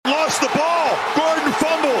lost the ball. Gordon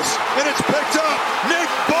fumbles, and it's picked up. Nick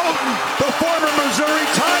Bolton, the former Missouri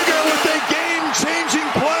Tiger, with a game-changing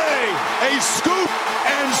play. A scoop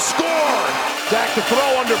and score. Back to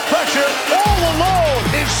throw under pressure. All alone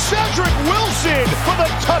is Cedric Wilson for the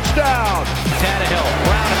touchdown. Tannehill,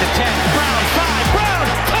 Brown at the 10, Brown 5, Brown,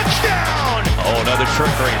 touchdown! Oh, another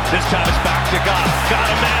trickery. This time it's back to Goff. Got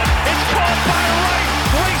a man. It's caught by Wright.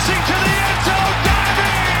 Racing to the end zone.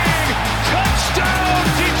 Diving! Touchdown,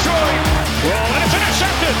 Detroit! Well, and it's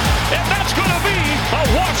intercepted. And that's going to be a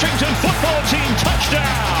Washington football team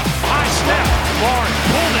touchdown. High snap. Lawrence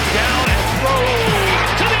pulled it down and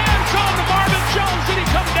throws to the end zone to Marvin Jones. Did he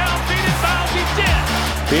come down, feet in bounds? He did.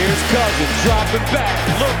 Here's Cousins dropping back.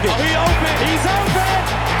 Looking. He's open.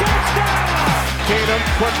 Touchdown! Keenum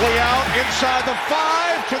quickly out inside the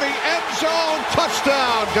 5 to the end zone.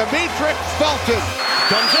 Touchdown. Demetric Felton.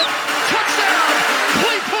 Comes it. Touchdown.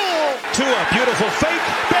 Claypool. Tua, beautiful fake.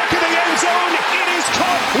 Back in the end zone. It is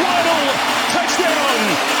caught. Waddle. Touchdown.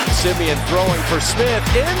 Simeon throwing for Smith.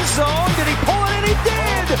 End zone. Did he pull it in? He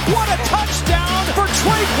did. What a touchdown for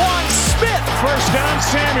Traquan Smith. First down,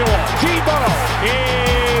 Samuel. Debo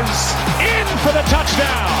is in for the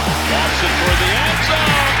touchdown. Watson for the end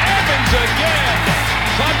zone. Evans again.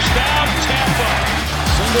 Touchdown, Tampa.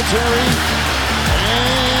 Singletary.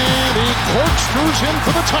 And he corkscrews in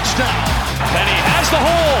for the touchdown. Penny has the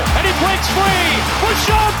hole. And he breaks free.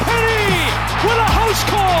 Rashawn Penny with a house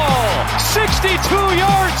call.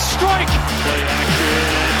 62-yard strike. Play action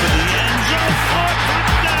to the end zone.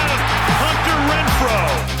 Touchdown. Hunter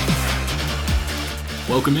Renfrow.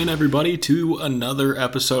 Welcome in, everybody, to another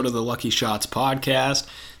episode of the Lucky Shots podcast.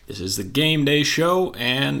 This is the game day show,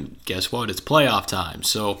 and guess what? It's playoff time.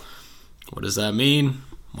 So what does that mean?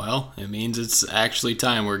 Well, it means it's actually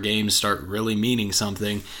time where games start really meaning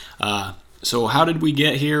something. So how did we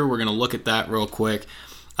get here? We're going to look at that real quick.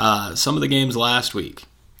 Some of the games last week,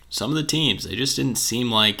 some of the teams, they just didn't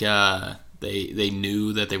seem like they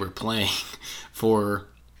knew that they were playing for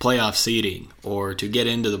playoff seeding or to get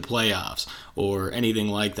into the playoffs or anything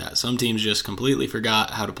like that. Some teams just completely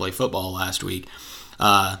forgot how to play football last week.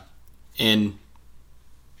 And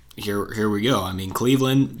here we go. I mean,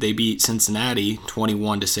 Cleveland, they beat Cincinnati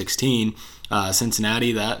 21-16.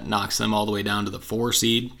 Cincinnati, that knocks them all the way down to the 4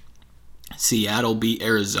 seed. Seattle beat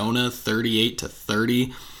Arizona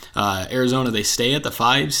 38-30. Arizona, they stay at the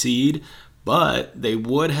 5 seed, but they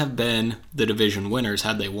would have been the division winners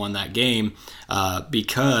had they won that game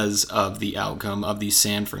because of the outcome of the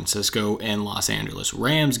San Francisco and Los Angeles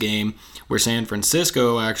Rams game, where San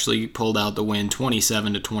Francisco actually pulled out the win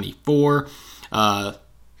 27-24.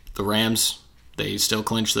 The Rams, they still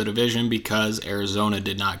clinched the division because Arizona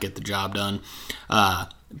did not get the job done,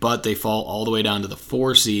 but they fall all the way down to the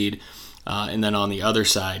 4 seed. And then on the other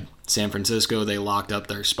side, San Francisco, they locked up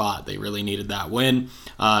their spot. They really needed that win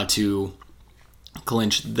to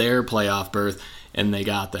clinch their playoff berth, and they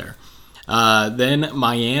got there. Then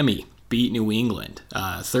Miami beat New England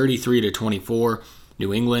 33-24.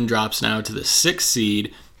 New England drops now to the 6th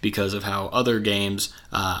seed because of how other games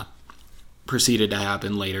proceeded to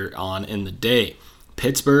happen later on in the day.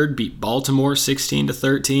 Pittsburgh beat Baltimore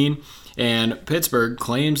 16-13, and Pittsburgh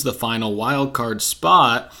claims the final wild card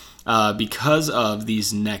spot because of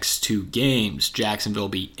these next 2 games. Jacksonville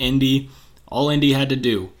beat Indy. All Indy had to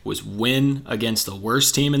do was win against the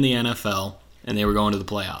worst team in the NFL, and they were going to the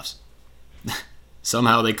playoffs.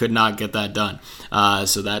 Somehow they could not get that done.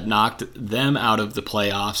 So that knocked them out of the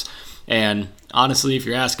playoffs. And honestly, if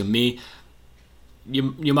you're asking me,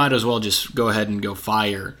 you might as well just go ahead and go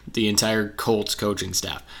fire the entire Colts coaching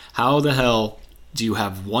staff. How the hell do you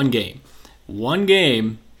have one game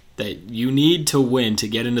that you need to win to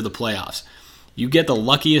get into the playoffs? You get the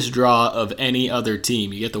luckiest draw of any other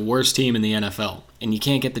team. You get the worst team in the NFL, and you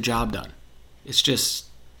can't get the job done. It's just,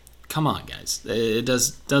 come on, guys. It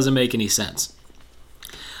doesn't make any sense.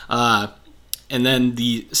 And then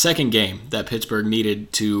the second game that Pittsburgh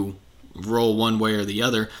needed to roll one way or the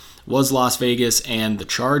other was Las Vegas and the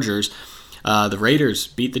Chargers. The Raiders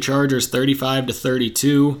beat the Chargers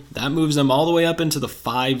 35-32. That moves them all the way up into the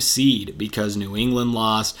 5 seed because New England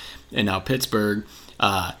lost, and now Pittsburgh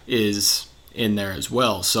is in there as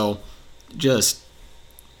well. So just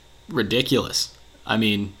ridiculous. I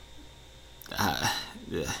mean,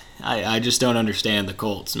 I just don't understand the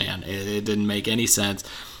Colts, man. It didn't make any sense.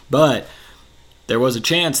 But there was a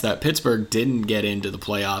chance that Pittsburgh didn't get into the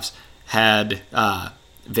playoffs had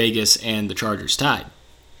Vegas and the Chargers tied.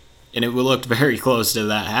 And it looked very close to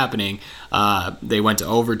that happening. They went to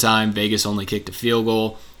overtime. Vegas only kicked a field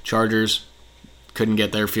goal. Chargers couldn't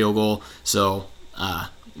get their field goal. So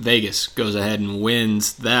Vegas goes ahead and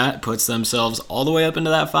wins that, puts themselves all the way up into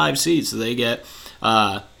that 5 seed. So they get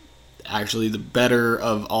actually the better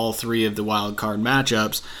of all 3 of the wild card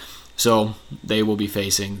matchups. So they will be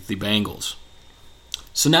facing the Bengals.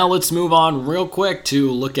 So now let's move on real quick to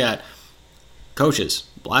look at coaches.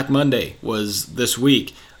 Black Monday was this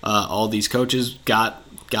week. All these coaches got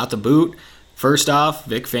the boot. First off,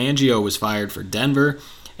 Vic Fangio was fired for Denver.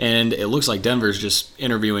 And it looks like Denver's just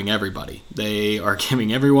interviewing everybody. They are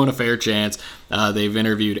giving everyone a fair chance. They've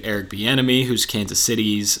interviewed Eric Bieniemy, who's Kansas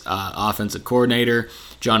City's offensive coordinator,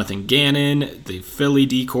 Jonathan Gannon, the Philly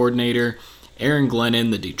D coordinator, Aaron Glennon,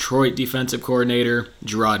 the Detroit defensive coordinator,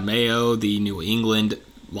 Gerard Mayo, the New England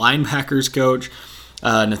linebackers coach,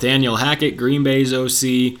 Nathaniel Hackett, Green Bay's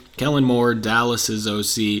OC, Kellen Moore, Dallas's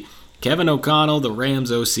OC, Kevin O'Connell, the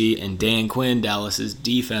Rams OC, and Dan Quinn, Dallas's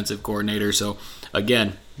defensive coordinator. So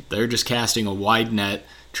again, they're just casting a wide net,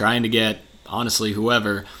 trying to get, honestly,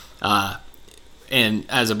 whoever. And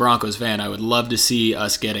as a Broncos fan, I would love to see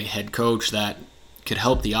us get a head coach that could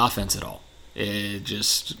help the offense at all. It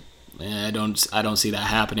just, I don't see that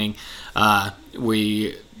happening.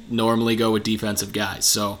 We normally go with defensive guys.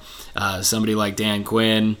 So somebody like Dan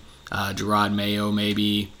Quinn, Gerard Mayo,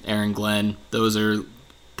 maybe Aaron Glenn, those are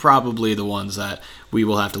probably the ones that we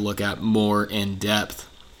will have to look at more in depth.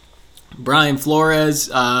 Brian Flores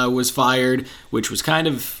was fired, which was kind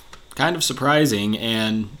of surprising,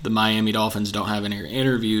 and the Miami Dolphins don't have any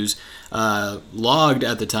interviews logged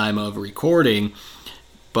at the time of recording.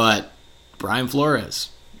 But Brian Flores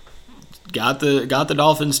got the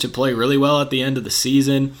Dolphins to play really well at the end of the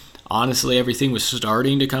season. Honestly, everything was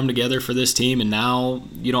starting to come together for this team, and now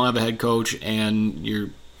you don't have a head coach, and you're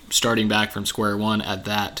starting back from square one at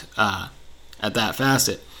that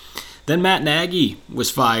facet. Then Matt Nagy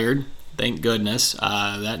was fired. Thank goodness.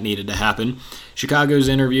 That needed to happen. Chicago's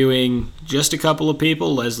interviewing just a couple of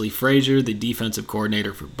people. Leslie Frazier, the defensive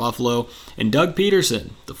coordinator for Buffalo, and Doug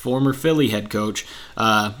Peterson, the former Philly head coach,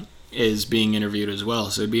 is being interviewed as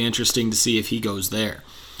well. So it'd be interesting to see if he goes there.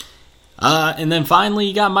 And then finally,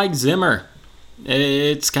 you got Mike Zimmer.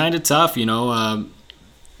 It's kind of tough, you know.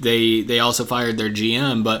 They also fired their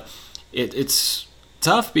GM, but it's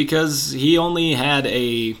tough because he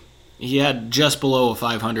had just below a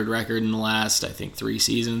 500 record in the last, I think, 3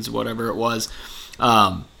 seasons, whatever it was.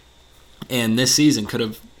 And this season could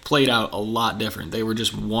have played out a lot different. They were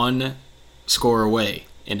just 1 score away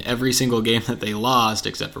in every single game that they lost,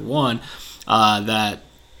 except for one, that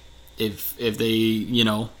if they, you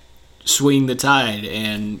know, swing the tide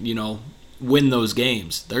and, you know, win those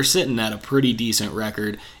games, they're sitting at a pretty decent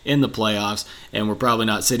record in the playoffs, and we're probably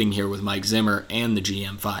not sitting here with Mike Zimmer and the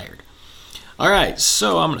GM fired. All right,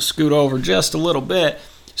 so I'm going to scoot over just a little bit.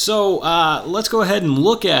 So let's go ahead and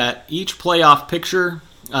look at each playoff picture.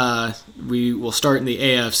 We will start in the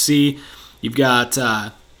AFC. You've got,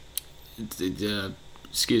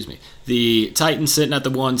 the Titans sitting at the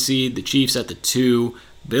 1 seed, the Chiefs at the 2,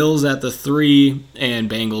 Bills at the 3, and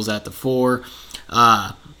Bengals at the 4.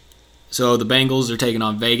 So the Bengals are taking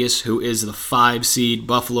on Vegas, who is the 5 seed.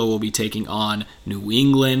 Buffalo will be taking on New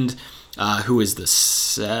England, who is the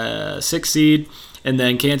 6 seed. And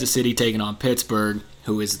then Kansas City taking on Pittsburgh,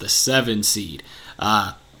 who is the 7 seed.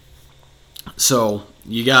 So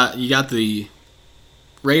you got the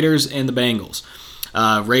Raiders and the Bengals.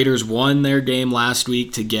 Raiders won their game last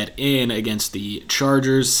week to get in against the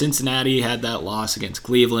Chargers. Cincinnati had that loss against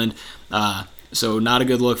Cleveland. So not a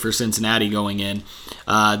good look for Cincinnati going in.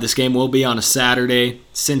 This game will be on a Saturday.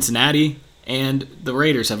 Cincinnati and the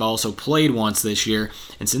Raiders have also played once this year.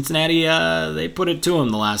 And Cincinnati, they put it to them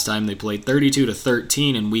the last time. They played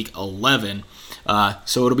 32-13 in Week 11.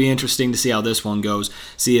 So it'll be interesting to see how this one goes.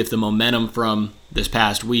 See if the momentum from this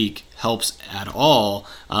past week helps at all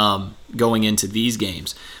going into these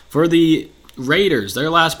games. For the Raiders, their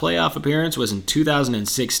last playoff appearance was in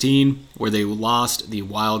 2016, where they lost the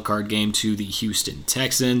wild card game to the Houston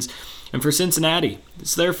Texans. And for Cincinnati,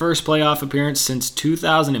 it's their first playoff appearance since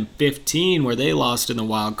 2015, where they lost in the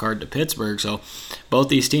wild card to Pittsburgh. So both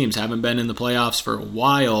these teams haven't been in the playoffs for a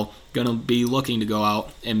while, going to be looking to go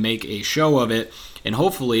out and make a show of it, and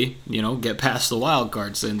hopefully, you know, get past the wild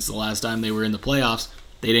card, since the last time they were in the playoffs,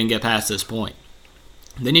 they didn't get past this point.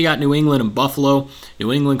 Then you got New England and Buffalo.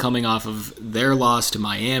 New England coming off of their loss to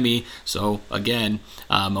Miami. So, again,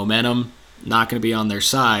 momentum not going to be on their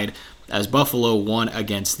side, as Buffalo won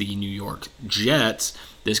against the New York Jets.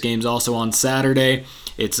 This game's also on Saturday.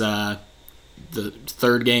 It's the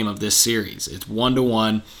third game of this series. It's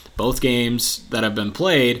 1-1. Both games that have been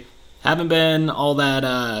played haven't been all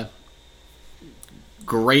that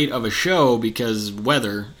great of a show because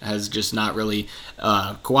weather has just not really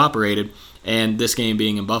cooperated. And this game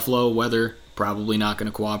being in Buffalo, weather probably not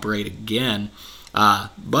going to cooperate again.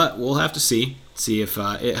 But we'll have to see if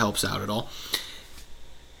it helps out at all.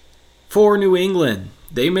 For New England,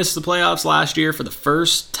 they missed the playoffs last year for the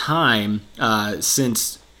first time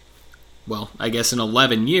since, I guess in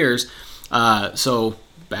 11 years. So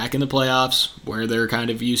back in the playoffs where they're kind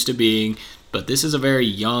of used to being. But this is a very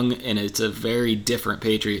young and it's a very different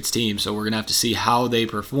Patriots team. So we're going to have to see how they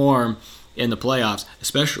perform in the playoffs,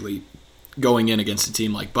 especially going in against a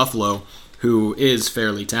team like Buffalo, who is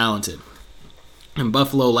fairly talented. In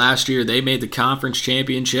Buffalo last year, they made the conference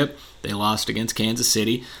championship. They lost against Kansas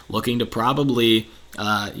City, looking to probably,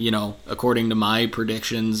 according to my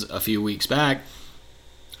predictions a few weeks back,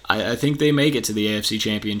 I think they make it to the AFC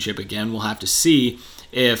Championship again. We'll have to see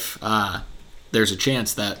if there's a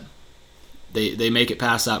chance that they make it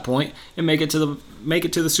past that point and make it to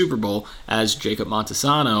the Super Bowl, as Jacob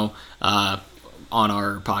Montesano on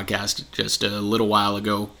our podcast just a little while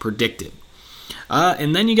ago predicted.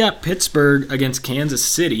 And then you got Pittsburgh against Kansas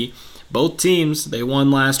City. Both teams, they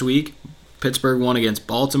won last week. Pittsburgh won against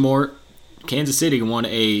Baltimore. Kansas City won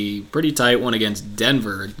a pretty tight one against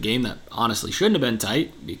Denver, a game that honestly shouldn't have been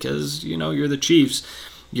tight because, you're the Chiefs.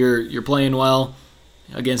 You're playing well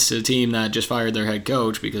against a team that just fired their head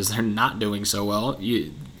coach because they're not doing so well.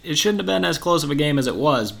 It shouldn't have been as close of a game as it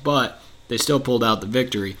was, but they still pulled out the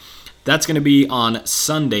victory. That's going to be on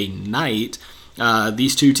Sunday night.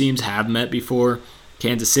 These two teams have met before.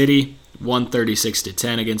 Kansas City won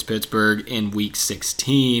 36-10 against Pittsburgh in Week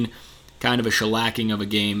 16. Kind of a shellacking of a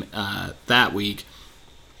game that week.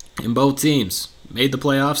 And both teams made the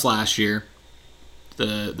playoffs last year.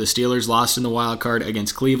 The Steelers lost in the wild card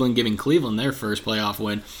against Cleveland, giving Cleveland their first playoff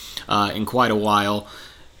win in quite a while.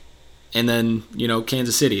 And then,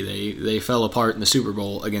 Kansas City, they fell apart in the Super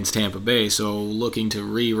Bowl against Tampa Bay, so looking to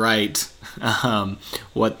rewrite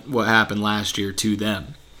what happened last year to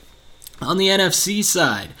them. On the NFC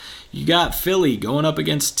side, you got Philly going up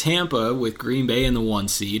against Tampa with Green Bay in the 1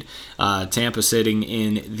 seed. Tampa sitting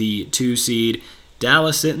in the 2 seed.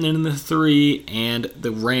 Dallas sitting in the 3, and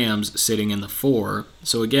the Rams sitting in the 4.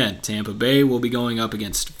 So again, Tampa Bay will be going up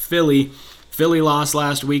against Philly. Philly lost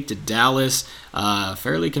last week to Dallas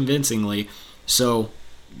fairly convincingly. So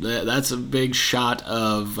that's a big shot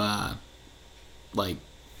of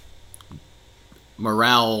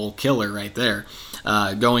morale killer right there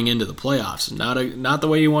going into the playoffs. Not the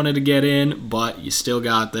way you wanted to get in, but you still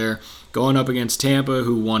got there. Going up against Tampa,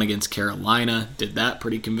 who won against Carolina, did that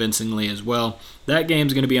pretty convincingly as well. That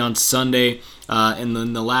game's going to be on Sunday, and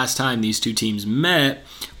then the last time these two teams met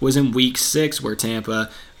was in Week 6, where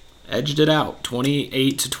Tampa edged it out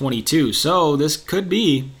 28-22. So this could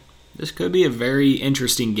be a very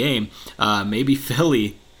interesting game. Maybe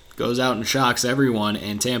Philly goes out and shocks everyone,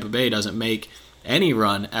 and Tampa Bay doesn't make any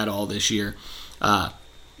run at all this year,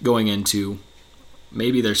 going into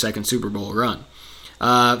maybe their second Super Bowl run.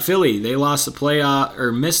 Philly, they missed the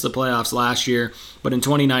playoffs last year, but in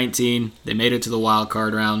 2019 they made it to the wild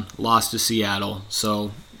card round, lost to Seattle.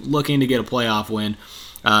 So looking to get a playoff win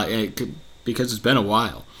because it's been a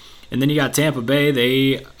while. And then you got Tampa Bay.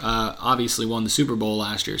 They obviously won the Super Bowl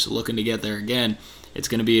last year, so looking to get there again.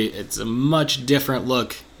 It's a much different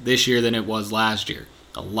look this year than it was last year.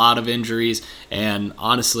 A lot of injuries, and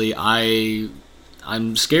honestly,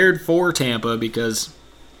 I'm scared for Tampa because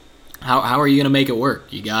how are you going to make it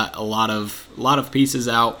work? You got a lot of pieces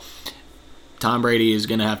out. Tom Brady is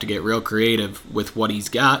going to have to get real creative with what he's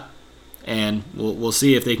got, and we'll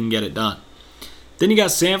see if they can get it done. Then you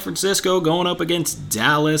got San Francisco going up against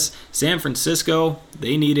Dallas. San Francisco,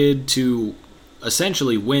 they needed to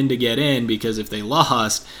essentially win to get in because if they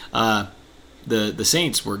lost, the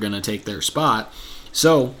Saints were going to take their spot.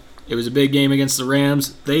 So it was a big game against the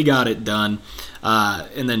Rams. They got it done.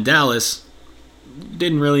 And then Dallas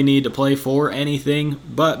didn't really need to play for anything,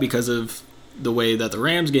 but because of the way that the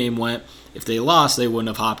Rams game went, if they lost, they wouldn't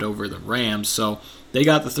have hopped over the Rams. So they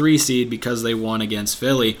got the 3 seed because they won against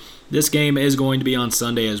Philly. This game is going to be on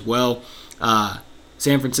Sunday as well.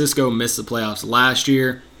 San Francisco missed the playoffs last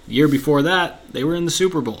year. The year before that, they were in the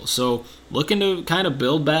Super Bowl. So looking to kind of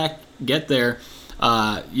build back, get there.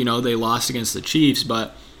 They lost against the Chiefs,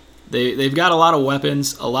 but they've got a lot of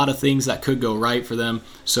weapons, a lot of things that could go right for them.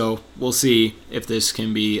 So we'll see if this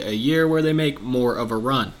can be a year where they make more of a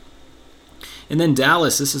run. And then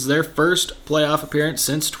Dallas, this is their first playoff appearance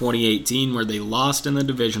since 2018, where they lost in the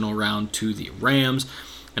divisional round to the Rams.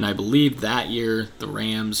 And I believe that year the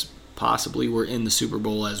Rams possibly were in the Super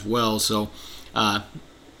Bowl as well. So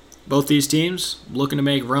both these teams looking to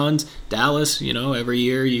make runs. Dallas, every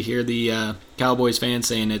year you hear the Cowboys fans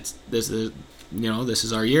saying this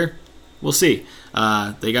is our year. we'll see.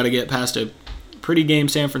 They got to get past a pretty game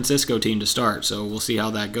San Francisco team to start, so we'll see how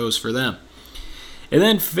that goes for them. And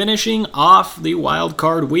then finishing off the wild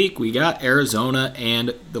card week, we got Arizona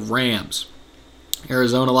and the Rams.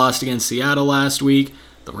 Arizona lost against Seattle last week.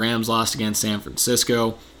 The Rams lost against San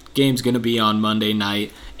Francisco. Game's going to be on Monday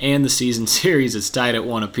night, and the season series is tied at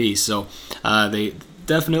 1 apiece. So they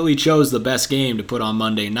definitely chose the best game to put on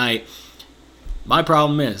Monday night. My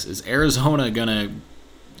problem is Arizona going to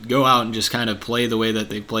go out and just kind of play the way that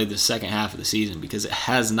they played the second half of the season? Because it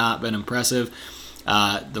has not been impressive.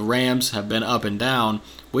 The Rams have been up and down.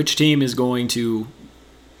 Which team is going to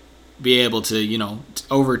be able to,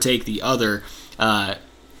 overtake the other?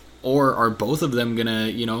 Or are both of them going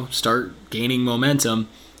to, start gaining momentum?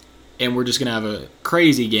 And we're just going to have a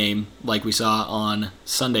crazy game like we saw on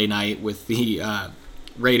Sunday night with the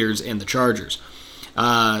Raiders and the Chargers.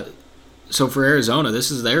 So for Arizona, this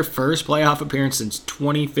is their first playoff appearance since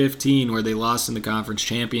 2015, where they lost in the conference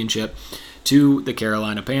championship to the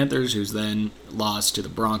Carolina Panthers, who's then lost to the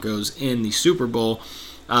Broncos in the Super Bowl.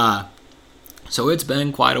 So it's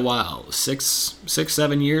been quite a while,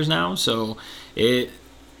 7 years now. So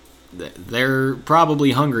they're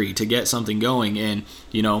probably hungry to get something going. And,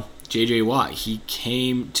 J.J. Watt, he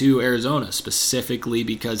came to Arizona specifically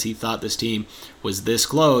because he thought this team was this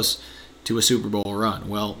close to a Super Bowl run.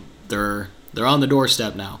 Well, they're on the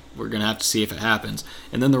doorstep now. We're going to have to see if it happens.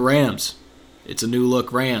 And then the Rams. It's a new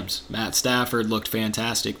look Rams. Matt Stafford looked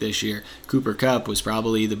fantastic this year. Cooper Kupp was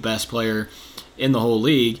probably the best player in the whole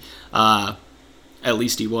league. At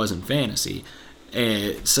least he was in fantasy.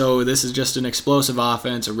 So this is just an explosive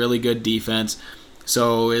offense, a really good defense.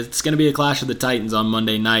 So it's going to be a clash of the Titans on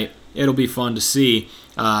Monday night. It'll be fun to see.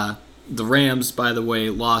 The Rams, by the way,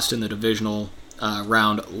 lost in the divisional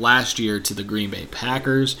round last year to the Green Bay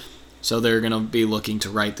Packers. So they're going to be looking to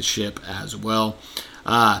right the ship as well.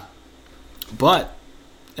 But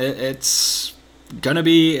it's gonna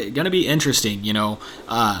be interesting,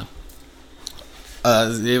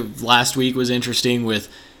 last week was interesting with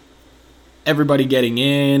everybody getting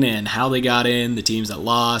in and how they got in, the teams that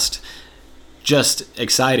lost. Just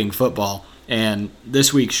exciting football, and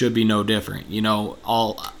this week should be no different.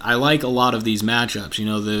 I like a lot of these matchups.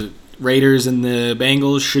 The Raiders and the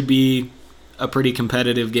Bengals should be a pretty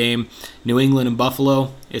competitive game. New England and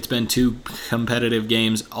Buffalo, it's been 2 competitive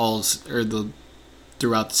games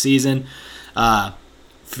throughout the season.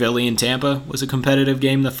 Philly and Tampa was a competitive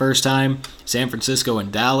game the first time. San Francisco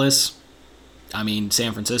and Dallas.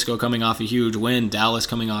 San Francisco coming off a huge win. Dallas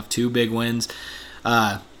coming off 2 big wins.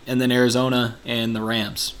 And then Arizona and the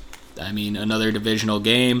Rams. Another divisional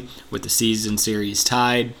game with the season series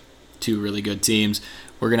tied. 2 really good teams.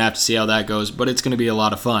 We're going to have to see how that goes, but it's going to be a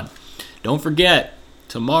lot of fun. Don't forget,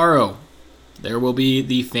 tomorrow there will be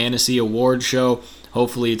the Fantasy Award Show.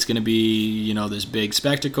 Hopefully it's going to be, this big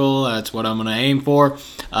spectacle. That's what I'm going to aim for.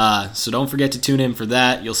 So don't forget to tune in for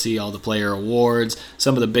that. You'll see all the player awards,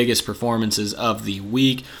 some of the biggest performances of the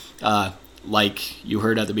week. Like you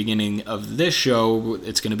heard at the beginning of this show,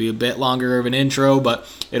 it's going to be a bit longer of an intro, but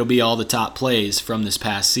it'll be all the top plays from this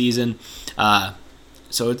past season.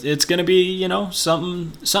 So it's going to be,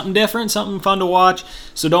 something different, something fun to watch.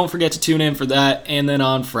 So don't forget to tune in for that. And then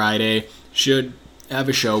on Friday, should have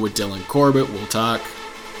a show with Dylan Corbett. We'll talk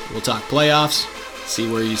playoffs,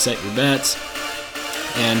 see where you set your bets,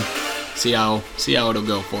 and see how it'll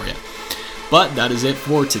go for you. But that is it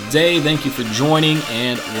for today. Thank you for joining,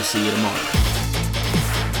 and we'll see you tomorrow.